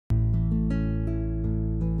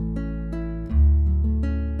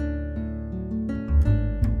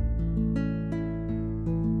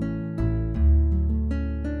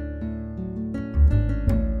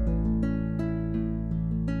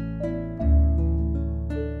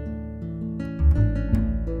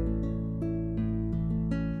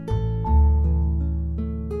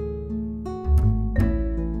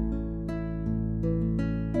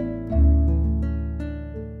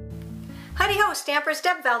Stampers,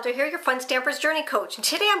 Deb Valder here, your Fun Stampers Journey Coach. And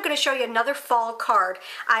today I'm going to show you another fall card.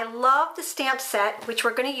 I love the stamp set, which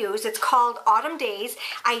we're going to use. It's called Autumn Days.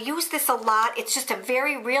 I use this a lot. It's just a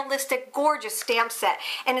very realistic, gorgeous stamp set.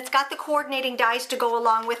 And it's got the coordinating dies to go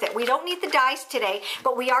along with it. We don't need the dies today,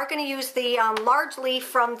 but we are going to use the large leaf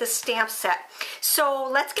from the stamp set. So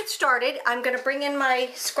let's get started. I'm going to bring in my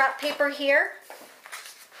scrap paper here.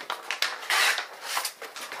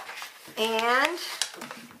 And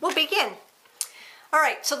we'll begin. All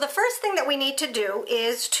right, so the first thing that we need to do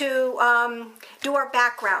is to do our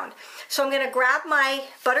background. So I'm going to grab my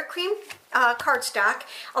buttercream cardstock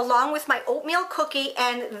along with my oatmeal cookie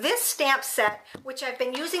and this stamp set, which I've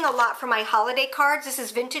been using a lot for my holiday cards. This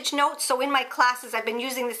is Vintage Notes, so in my classes I've been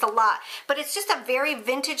using this a lot. But it's just a very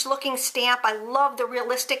vintage looking stamp. I love the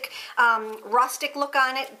realistic rustic look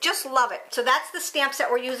on it. Just love it. So that's the stamp set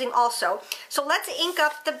we're using also. So let's ink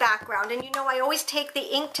up the background. And you know I always take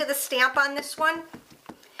the ink to the stamp on this one.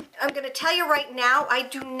 I'm going to tell you right now, I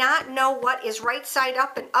do not know what is right side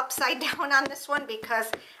up and upside down on this one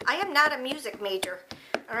because I am not a music major.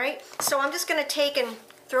 All right, so I'm just going to take and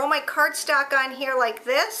throw my cardstock on here like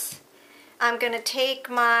this. I'm going to take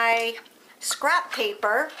my scrap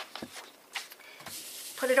paper,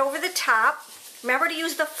 put it over the top. Remember to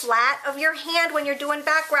use the flat of your hand when you're doing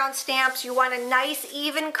background stamps. You want a nice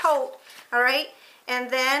even coat, all right?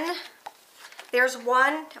 And then there's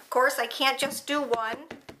one. Of course, I can't just do one.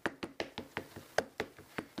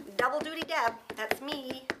 Double duty Deb, that's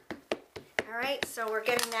me. All right, so we're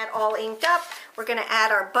getting that all inked up. We're going to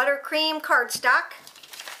add our buttercream cardstock,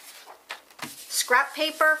 scrap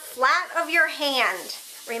paper, flat of your hand.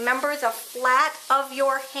 Remember the flat of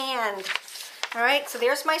your hand. All right, so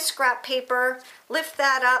there's my scrap paper. Lift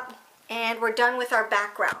that up, and we're done with our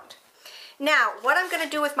background. Now, what I'm going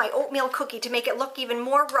to do with my oatmeal cookie to make it look even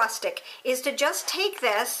more rustic is to just take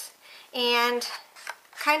this and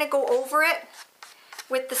kind of go over it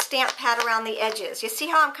with the stamp pad around the edges. You see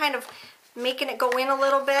how I'm kind of making it go in a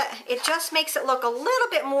little bit? It just makes it look a little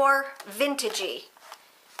bit more vintagey.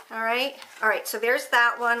 All right, so there's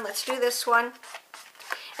that one. Let's do this one.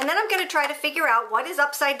 And then I'm going to try to figure out what is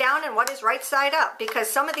upside down and what is right side up, because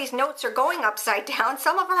some of these notes are going upside down,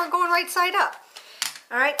 some of them are going right side up.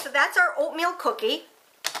 All right, so that's our oatmeal cookie.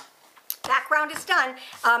 Background is done.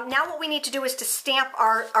 Now what we need to do is to stamp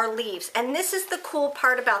our leaves. And this is the cool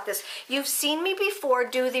part about this. You've seen me before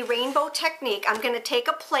do the rainbow technique. I'm going to take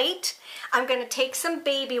a plate. I'm going to take some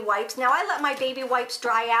baby wipes. Now I let my baby wipes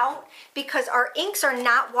dry out because our inks are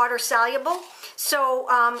not water soluble. So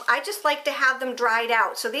I just like to have them dried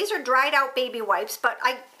out. So these are dried out baby wipes, but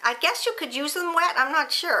I guess you could use them wet. I'm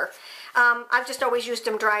not sure. I've just always used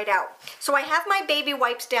them dried out. So I have my baby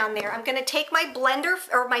wipes down there. I'm going to take my blender,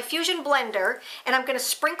 or my Fusion blender, and I'm going to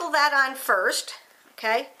sprinkle that on first,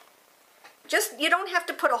 okay? You don't have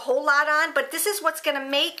to put a whole lot on, but this is what's going to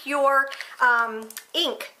make your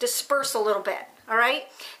ink disperse a little bit, all right?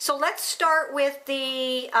 So let's start with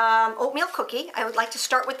the oatmeal cookie. I would like to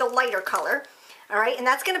start with the lighter color, all right? And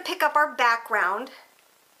that's going to pick up our background.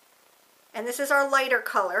 And this is our lighter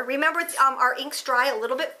color. Remember, our inks dry a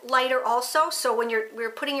little bit lighter also, so when you're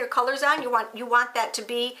putting your colors on, you want that to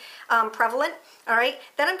be prevalent. All right.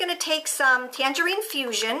 Then I'm going to take some Tangerine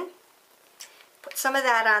Fusion, put some of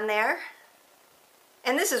that on there.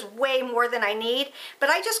 And this is way more than I need, but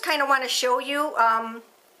I just kind of want to show you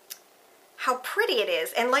how pretty it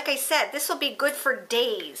is. And like I said, this will be good for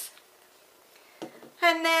days.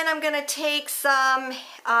 And then I'm going to take some,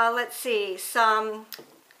 let's see, some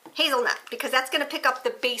hazelnut, because that's going to pick up the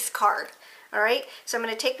base card. All right, so I'm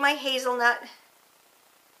going to take my hazelnut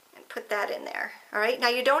and put that in there. All right, now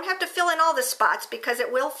you don't have to fill in all the spots because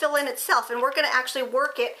it will fill in itself, and we're going to actually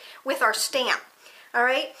work it with our stamp. All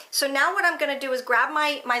right, so now what I'm going to do is grab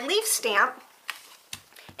my leaf stamp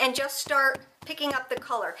and just start picking up the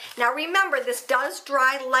color. Now remember, this does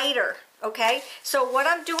dry lighter, okay? So what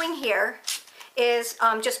I'm doing here is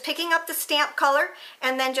just picking up the stamp color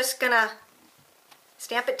and then just going to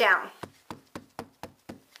stamp it down.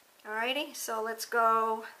 Alrighty, so let's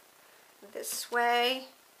go this way.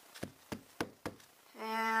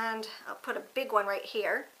 And I'll put a big one right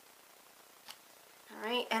here.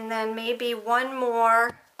 Alright, and then maybe one more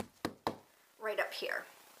right up here.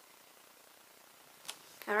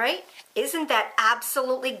 Alright, isn't that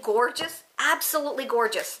absolutely gorgeous? Absolutely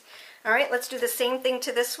gorgeous. Alright, let's do the same thing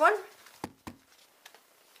to this one.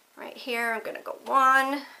 Right here, I'm going to go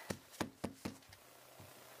 1,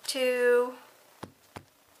 2,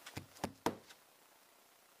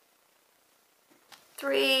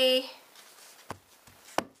 3,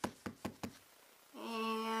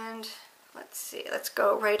 and let's see, let's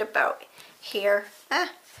go right about here.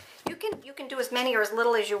 You can do as many or as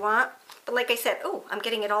little as you want, but like I said, oh, I'm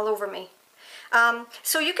getting it all over me.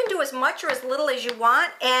 So you can do as much or as little as you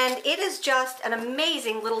want, and it is just an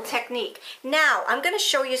amazing little technique. Now, I'm going to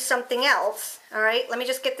show you something else, all right? Let me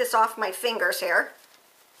just get this off my fingers here,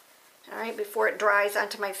 all right, before it dries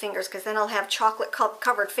onto my fingers, because then I'll have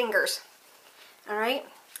chocolate-covered fingers, all right?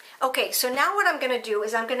 Okay, so now what I'm going to do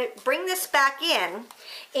is I'm going to bring this back in,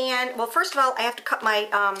 and, well, first of all, I have to cut my,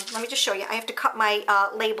 let me just show you, I have to cut my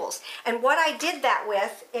labels. And what I did that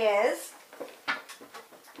with is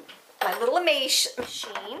my little amaze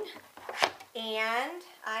machine, and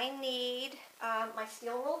I need my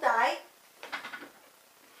steel rule die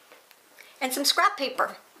and some scrap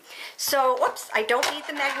paper. So, whoops, I don't need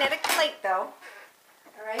the magnetic plate though.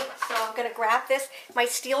 All right, so I'm going to grab this. My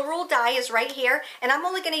steel rule die is right here, and I'm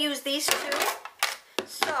only going to use these two.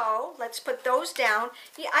 So let's put those down.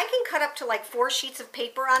 Yeah, I can cut up to like 4 sheets of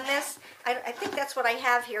paper on this. I think that's what I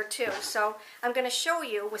have here too. So I'm going to show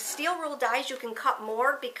you with steel rule dies you can cut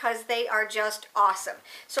more because they are just awesome.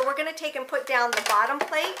 So we're going to take and put down the bottom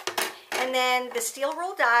plate, and then the steel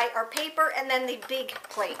rule die, our paper, and then the big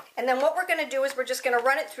plate. And then what we're going to do is we're just going to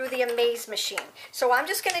run it through the amaze machine. So I'm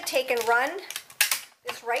just going to take and run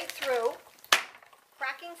this right through.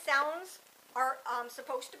 Cracking sounds are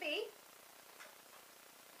supposed to be.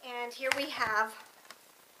 And here we have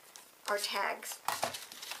our tags.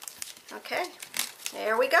 Okay,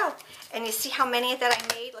 there we go. And you see how many that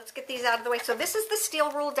I made? Let's get these out of the way. So this is the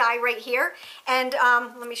steel rule die right here, and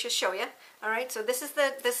let me just show you. All right, so this is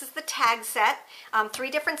the tag set. 3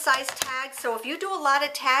 different size tags. So if you do a lot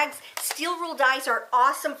of tags, steel rule dies are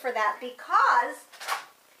awesome for that because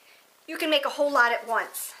you can make a whole lot at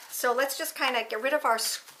once. So let's just kind of get rid of our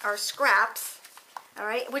scraps. All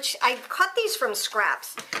right, which I cut these from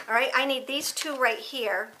scraps. All right, I need these 2 right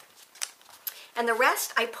here. And the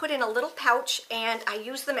rest I put in a little pouch, and I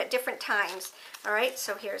use them at different times. All right,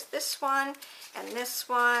 so here's this one and this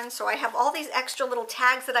one. So I have all these extra little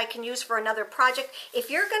tags that I can use for another project. If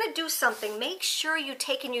you're going to do something, make sure you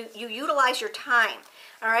take and you utilize your time.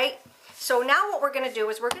 All right, so now what we're going to do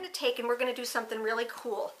is we're going to take and we're going to do something really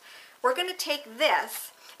cool. We're going to take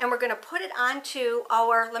this, and we're going to put it onto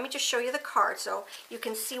our, let me just show you the card so you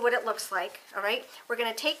can see what it looks like, all right? We're going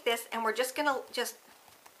to take this, and we're just going to just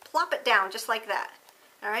plop it down just like that,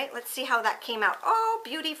 all right? Let's see how that came out. Oh,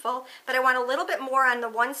 beautiful. But I want a little bit more on the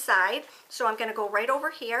one side, so I'm going to go right over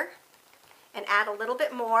here and add a little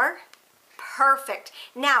bit more. Perfect.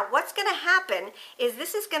 Now, what's going to happen is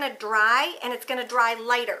this is going to dry, and it's going to dry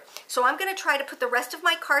lighter. So I'm going to try to put the rest of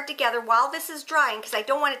my card together while this is drying because I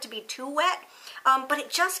don't want it to be too wet. But it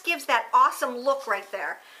just gives that awesome look right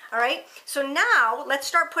there. All right, so now let's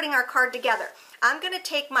start putting our card together. I'm going to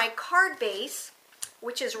take my card base,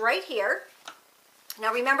 which is right here.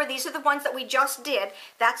 Now remember, these are the ones that we just did.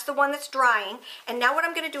 That's the one that's drying. And now what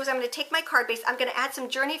I'm going to do is I'm going to take my card base. I'm going to add some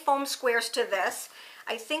Journey foam squares to this.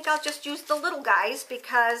 I think I'll just use the little guys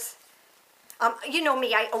because you know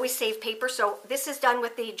me, I always save paper. So this is done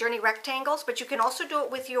with the Journey rectangles, but you can also do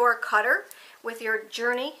it with your cutter, with your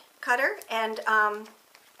Journey cutter, and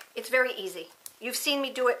it's very easy. You've seen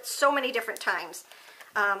me do it so many different times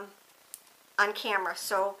on camera.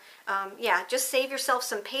 So yeah, just save yourself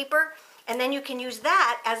some paper, and then you can use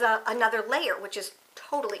that as another layer, which is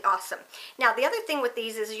totally awesome. Now the other thing with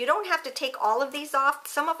these is you don't have to take all of these off.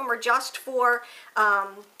 Some of them are just for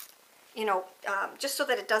you know, just so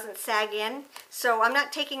that it doesn't sag in. So I'm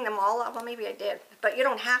not taking them all off. Well, maybe I did, but you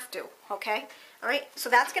don't have to, okay? All right, so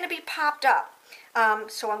that's going to be popped up.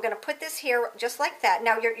 So I'm going to put this here just like that.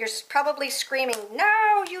 Now you're probably screaming,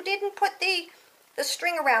 no, you didn't put the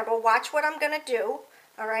string around. Well, watch what I'm going to do,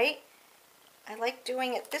 all right? I like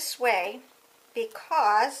doing it this way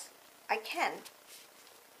because I can.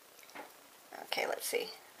 Okay, let's see.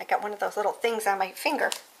 I got one of those little things on my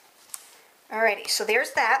finger. Alrighty, so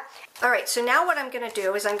there's that. Alright, so now what I'm going to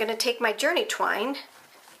do is I'm going to take my Journey twine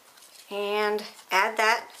and add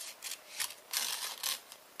that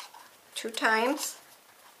 2 times.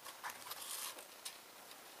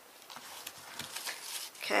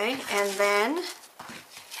 Okay, and then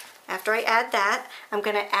after I add that, I'm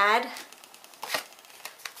going to add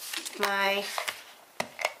my,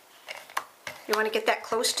 you want to get that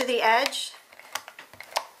close to the edge,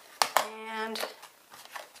 and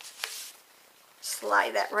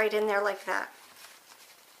slide that right in there like that.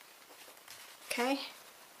 Okay,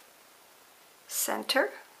 center,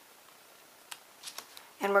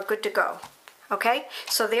 and we're good to go. Okay,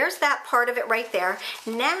 so there's that part of it right there.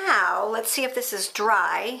 Now let's see if this is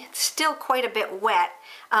dry. It's still quite a bit wet.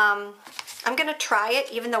 I'm going to try it,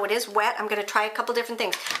 even though it is wet. I'm going to try a couple different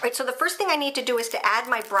things. All right, so the first thing I need to do is to add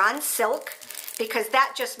my bronze silk. because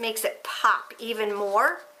that just makes it pop even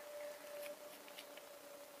more.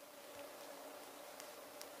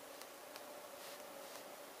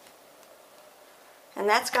 And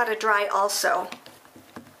that's got to dry also.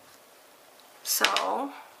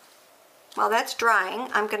 So while that's drying,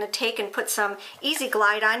 I'm going to take and put some Easy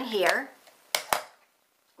Glide on here.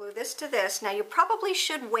 Glue this to this. Now you probably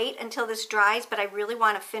should wait until this dries, but I really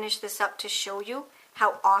want to finish this up to show you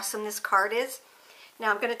how awesome this card is. Now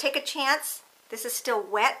I'm going to take a chance. This is still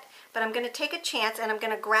wet, but I'm going to take a chance and I'm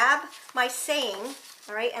going to grab my saying,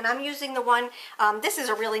 all right, and I'm using the one, this is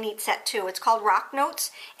a really neat set too. It's called Rock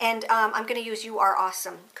Notes, and I'm going to use You Are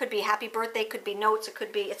Awesome. Could be happy birthday, could be notes, it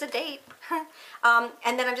could be, it's a date. And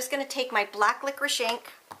then I'm just going to take my black licorice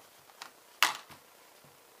ink.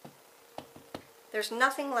 There's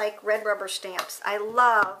nothing like red rubber stamps. I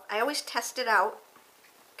always test it out.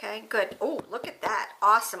 Okay, good. Oh, look at that.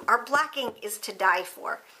 Awesome. Our black ink is to die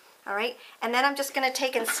for. All right, and then I'm just going to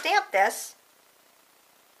take and stamp this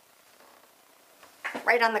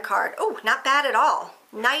right on the card. Oh, not bad at all.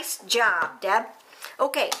 Nice job, Deb.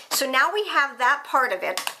 Okay, so now we have that part of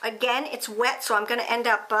it. Again, it's wet, so I'm going to end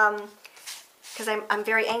up, because I'm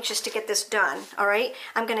very anxious to get this done. All right,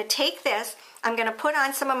 I'm going to take this. I'm going to put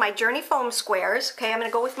on some of my Journey foam squares. Okay, I'm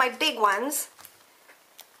going to go with my big ones.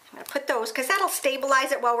 I'm going to put those because that'll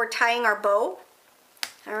stabilize it while we're tying our bow.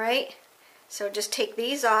 All right, so just take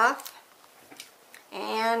these off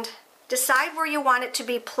and decide where you want it to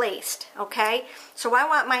be placed. Okay, so I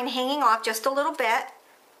want mine hanging off just a little bit,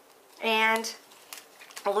 and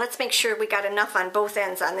well, let's make sure we got enough on both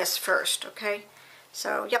ends on this first. Okay,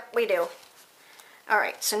 so yep, we do. All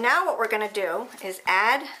right, so now what we're going to do is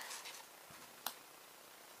add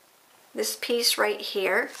this piece right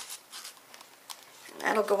here.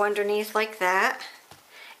 That'll go underneath like that,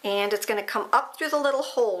 and it's going to come up through the little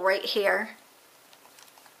hole right here.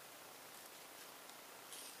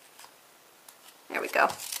 There we go.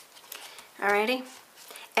 Alrighty,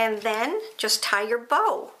 and then just tie your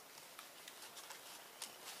bow.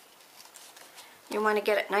 You want to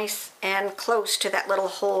get it nice and close to that little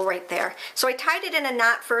hole right there. So I tied it in a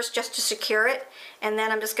knot first just to secure it, and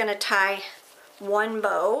then I'm just going to tie one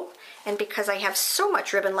bow, and because I have so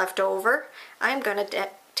much ribbon left over, I'm going to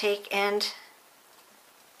take and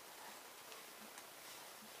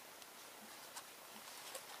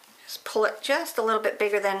just pull it just a little bit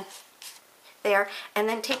bigger than there, and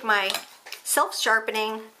then take my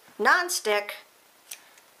self-sharpening non-stick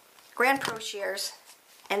Grand Pro shears,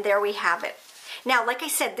 and there we have it. Now, like I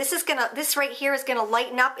said, this right here is gonna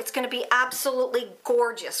lighten up. It's gonna be absolutely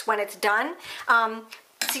gorgeous when it's done.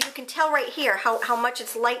 So you can tell right here how much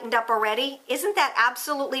it's lightened up already. Isn't that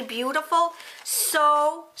absolutely beautiful?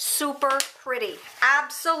 So super pretty.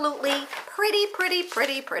 Absolutely pretty, pretty,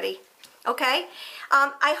 pretty, pretty. Okay,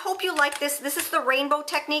 I hope you like this. This is the rainbow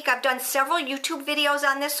technique. I've done several YouTube videos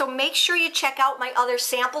on this, so make sure you check out my other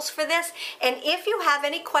samples for this. And if you have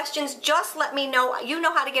any questions, just let me know. You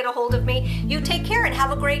know how to get a hold of me. You take care and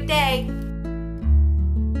have a great day.